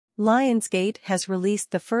Lionsgate has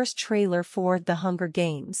released the first trailer for The Hunger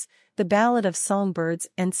Games, The Ballad of Songbirds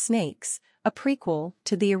and Snakes, a prequel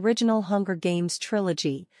to the original Hunger Games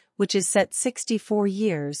trilogy, which is set 64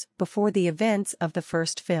 years before the events of the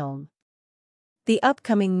first film. The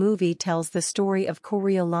upcoming movie tells the story of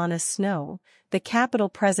Coriolanus Snow, the Capitol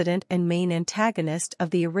president and main antagonist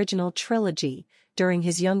of the original trilogy, during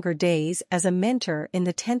his younger days as a mentor in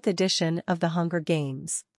the 10th edition of the Hunger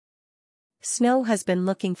Games. Snow has been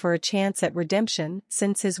looking for a chance at redemption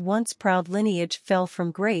since his once proud lineage fell from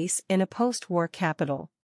grace in a post-war Capitol.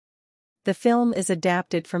 The film is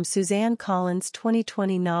adapted from Suzanne Collins'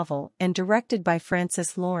 2020 novel and directed by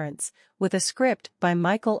Francis Lawrence, with a script by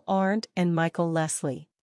Michael Arndt and Michael Leslie.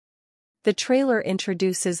 The trailer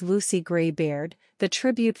introduces Lucy Greybeard, the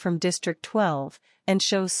tribute from District 12, and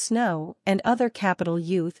shows Snow and other Capitol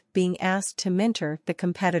youth being asked to mentor the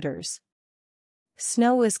competitors.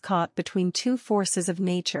 Snow is caught between two forces of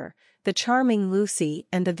nature, the charming Lucy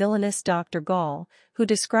and the villainous Dr. Gall, who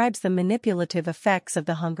describes the manipulative effects of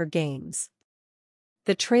the Hunger Games.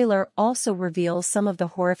 The trailer also reveals some of the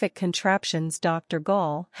horrific contraptions Dr.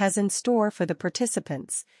 Gall has in store for the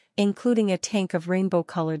participants, including a tank of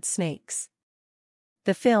rainbow-colored snakes.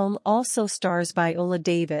 The film also stars Viola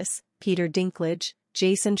Davis, Peter Dinklage,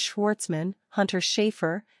 Jason Schwartzman, Hunter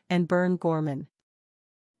Schafer, and Bern Gorman.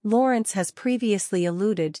 Lawrence has previously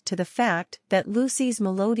alluded to the fact that Lucy's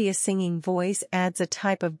melodious singing voice adds a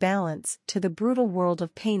type of balance to the brutal world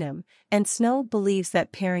of Panem, and Snow believes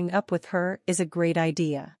that pairing up with her is a great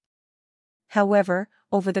idea. However,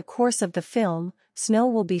 over the course of the film, Snow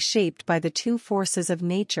will be shaped by the two forces of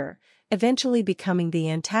nature, eventually becoming the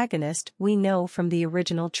antagonist we know from the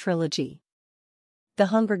original trilogy. The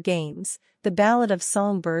Hunger Games, The Ballad of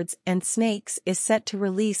Songbirds and Snakes is set to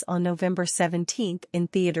release on November 17 in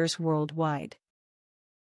theaters worldwide.